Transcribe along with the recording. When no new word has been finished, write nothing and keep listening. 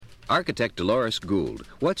Architect Dolores Gould,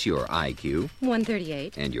 what's your IQ?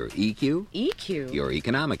 138. And your EQ? EQ? Your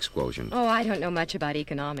economics quotient. Oh, I don't know much about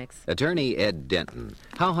economics. Attorney Ed Denton,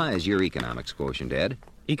 how high is your economics quotient, Ed?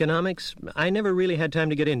 Economics? I never really had time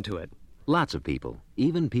to get into it. Lots of people,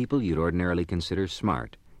 even people you'd ordinarily consider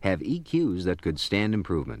smart, have EQs that could stand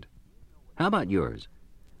improvement. How about yours?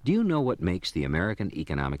 Do you know what makes the American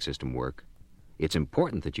economic system work? It's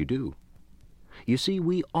important that you do. You see,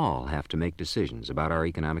 we all have to make decisions about our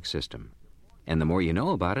economic system. And the more you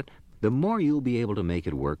know about it, the more you'll be able to make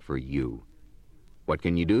it work for you. What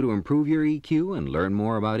can you do to improve your EQ and learn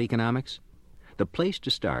more about economics? The place to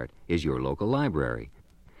start is your local library.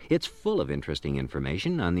 It's full of interesting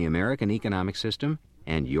information on the American economic system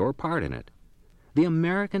and your part in it. The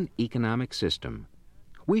American economic system.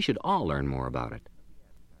 We should all learn more about it.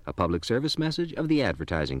 A public service message of the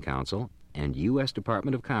Advertising Council and U.S.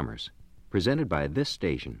 Department of Commerce, presented by this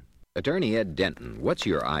station. Attorney Ed Denton, what's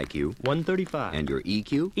your IQ? 135. And your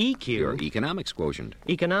EQ? EQ? Your economics quotient.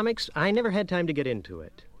 Economics? I never had time to get into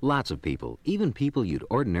it. Lots of people, even people you'd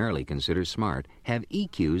ordinarily consider smart, have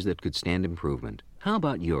EQs that could stand improvement. How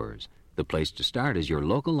about yours? The place to start is your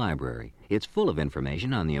local library. It's full of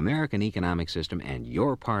information on the American economic system and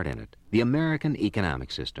your part in it. The American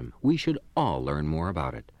economic system. We should all learn more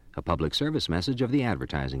about it. A public service message of the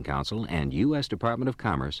Advertising Council and U.S. Department of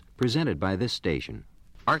Commerce, presented by this station.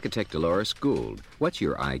 Architect Dolores Gould, what's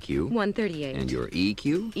your IQ? 138. And your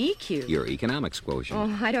EQ? EQ? Your economics quotient.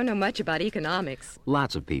 Oh, I don't know much about economics.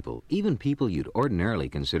 Lots of people, even people you'd ordinarily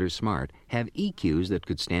consider smart, have EQs that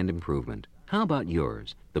could stand improvement. How about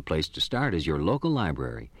yours? The place to start is your local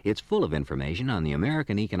library. It's full of information on the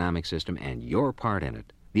American economic system and your part in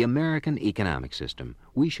it. The American economic system.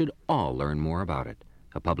 We should all learn more about it.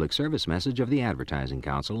 A public service message of the Advertising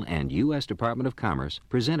Council and U.S. Department of Commerce,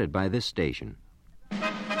 presented by this station.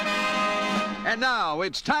 And now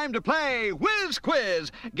it's time to play Whiz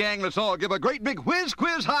Quiz. Gang, let's all give a great big Whiz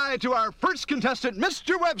Quiz high to our first contestant,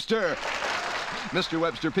 Mr. Webster. Mr.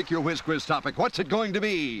 Webster, pick your Whiz Quiz topic. What's it going to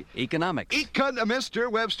be? Economics.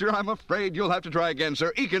 Mr. Webster, I'm afraid you'll have to try again,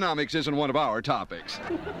 sir. Economics isn't one of our topics.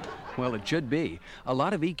 Well, it should be. A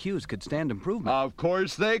lot of EQs could stand improvement. Of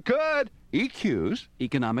course they could. EQs?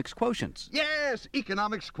 Economics quotients. Yes,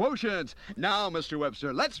 economics quotients. Now, Mr.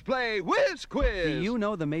 Webster, let's play Whiz Quiz. Do you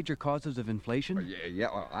know the major causes of inflation? You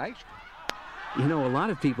know, a lot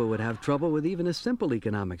of people would have trouble with even a simple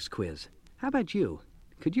economics quiz. How about you?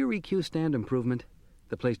 Could your EQ stand improvement?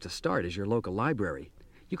 The place to start is your local library.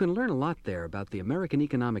 You can learn a lot there about the American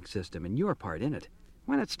economic system and your part in it.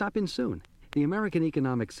 Why not stop in soon? The American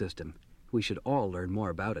economic system. We should all learn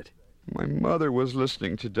more about it. My mother was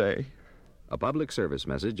listening today. A public service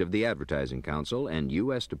message of the Advertising Council and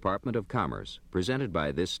U.S. Department of Commerce, presented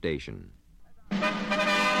by this station.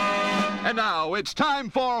 And now it's time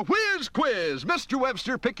for Whiz Quiz. Mr.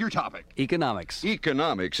 Webster, pick your topic. Economics.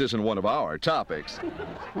 Economics isn't one of our topics.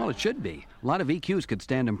 Well, it should be. A lot of EQs could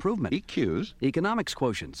stand improvement. EQs? Economics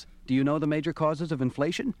quotients. Do you know the major causes of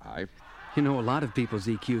inflation? You know, a lot of people's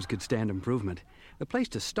EQs could stand improvement. The place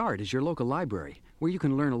to start is your local library, where you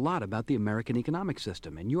can learn a lot about the American economic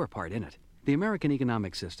system and your part in it. The American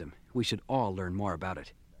economic system. We should all learn more about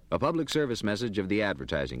it. A public service message of the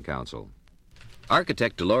Advertising Council.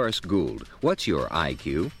 Architect Dolores Gould, what's your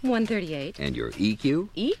IQ? 138. And your EQ?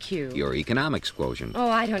 EQ? Your economics quotient. Oh,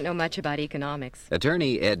 I don't know much about economics.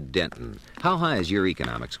 Attorney Ed Denton, how high is your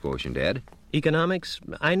economics quotient, Ed? Economics?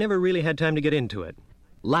 I never really had time to get into it.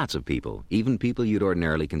 Lots of people, even people you'd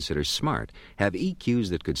ordinarily consider smart, have EQs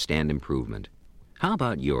that could stand improvement. How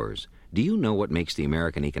about yours? Do you know what makes the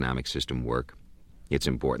American economic system work? It's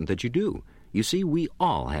important that you do. You see, we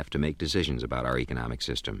all have to make decisions about our economic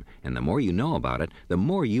system, and the more you know about it, the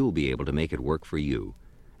more you'll be able to make it work for you.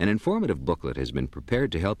 An informative booklet has been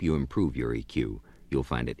prepared to help you improve your EQ. You'll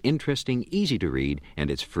find it interesting, easy to read,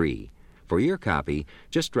 and it's free. For your copy,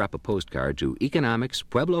 just drop a postcard to Economics,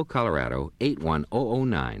 Pueblo, Colorado,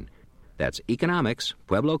 81009. That's Economics,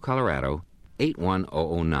 Pueblo, Colorado,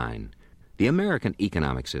 81009. The American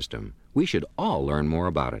economic system. We should all learn more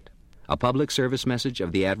about it. A public service message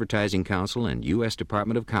of the Advertising Council and U.S.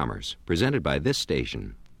 Department of Commerce, presented by this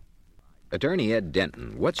station. Attorney Ed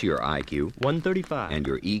Denton, what's your IQ? 135. And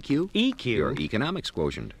your EQ? EQ? Your economics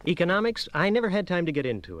quotient. Economics? I never had time to get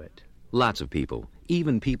into it. Lots of people,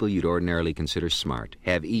 even people you'd ordinarily consider smart,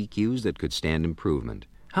 have EQs that could stand improvement.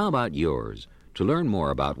 How about yours? To learn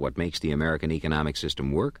more about what makes the American economic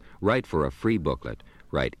system work, write for a free booklet.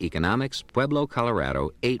 Write Economics, Pueblo,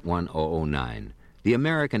 Colorado, 81009. The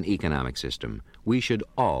American economic system. We should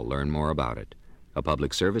all learn more about it. A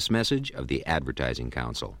public service message of the Advertising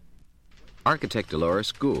Council. Architect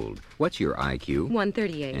Dolores Gould, what's your IQ?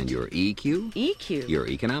 138. And your EQ? EQ? Your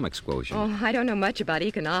economics quotient. Oh, I don't know much about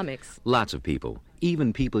economics. Lots of people,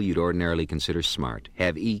 even people you'd ordinarily consider smart,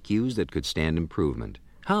 have EQs that could stand improvement.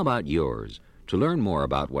 How about yours? To learn more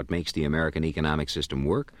about what makes the American economic system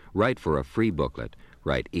work, write for a free booklet.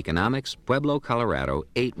 Write Economics, Pueblo, Colorado,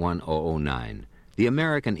 81009. The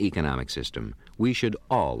American economic system. We should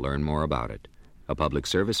all learn more about it. A public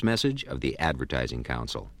service message of the Advertising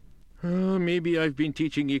Council. Maybe I've been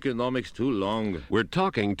teaching economics too long. We're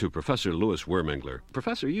talking to Professor Louis Wermingler.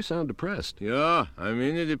 Professor, you sound depressed. Yeah, I'm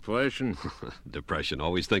in a depression. Depression,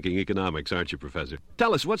 always thinking economics, aren't you, Professor?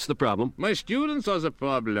 Tell us, what's the problem? My students are the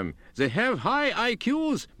problem. They have high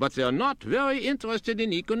IQs, but they're not very interested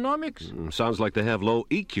in economics. Sounds like they have low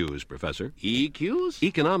EQs, Professor. EQs?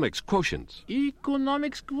 Economics quotients.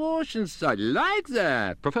 Economics quotients. I like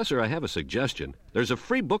that. Professor, I have a suggestion. There's a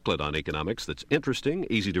free booklet on economics that's interesting,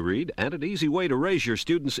 easy to read, and an easy way to raise your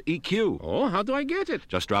students' EQ. Oh, how do I get it?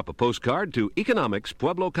 Just drop a postcard to Economics,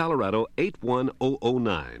 Pueblo, Colorado,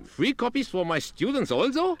 81009. Free copies for my students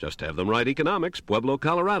also? Just have them write Economics, Pueblo,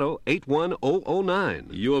 Colorado, 81009.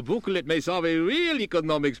 Your booklet may solve a real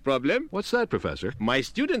economics problem. What's that, Professor? My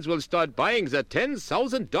students will start buying the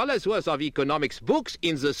 $10,000 worth of economics books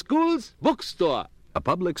in the school's bookstore. A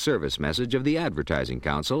public service message of the Advertising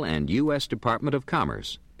Council and U.S. Department of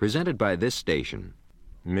Commerce, presented by this station.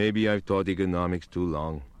 Maybe I've taught economics too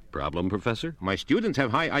long. Problem, Professor? My students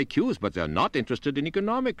have high IQs, but they're not interested in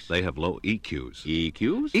economics. They have low EQs.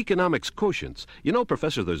 EQs? Economics quotients. You know,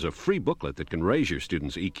 Professor, there's a free booklet that can raise your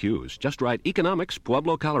students' EQs. Just write Economics,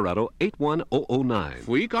 Pueblo, Colorado, 81009.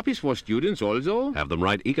 Free copies for students also? Have them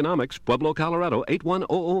write Economics, Pueblo, Colorado,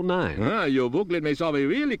 81009. Your booklet may solve a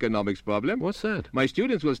real economics problem. What's that? My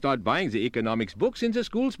students will start buying the economics books in the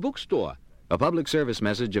school's bookstore. A public service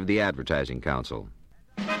message of the Advertising Council.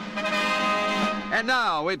 And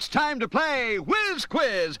now it's time to play Whiz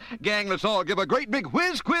Quiz. Gang, let's all give a great big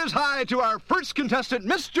Whiz Quiz high to our first contestant,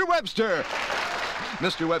 Mr. Webster.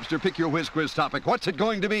 Mr. Webster, pick your Whiz Quiz topic. What's it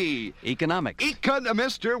going to be? Economics.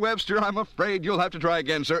 Mr. Webster, I'm afraid you'll have to try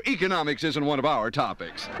again, sir. Economics isn't one of our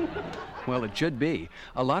topics. Well, it should be.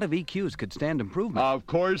 A lot of EQs could stand improvement. Of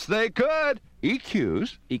course they could.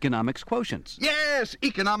 EQs? Economics quotients. Yes,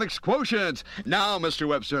 economics quotients. Now, Mr.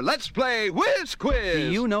 Webster, let's play Whiz Quiz.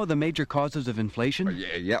 Do you know the major causes of inflation?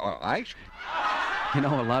 I... You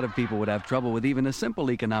know, a lot of people would have trouble with even a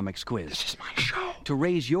simple economics quiz. This is my show. To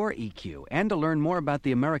raise your EQ and to learn more about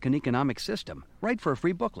the American economic system, write for a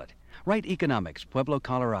free booklet. Write Economics, Pueblo,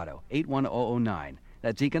 Colorado, 81009.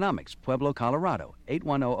 That's Economics, Pueblo, Colorado,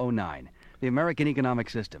 81009. The American economic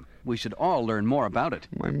system. We should all learn more about it.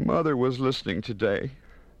 My mother was listening today.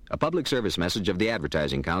 A public service message of the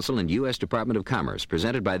Advertising Council and U.S. Department of Commerce,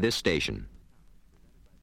 presented by this station.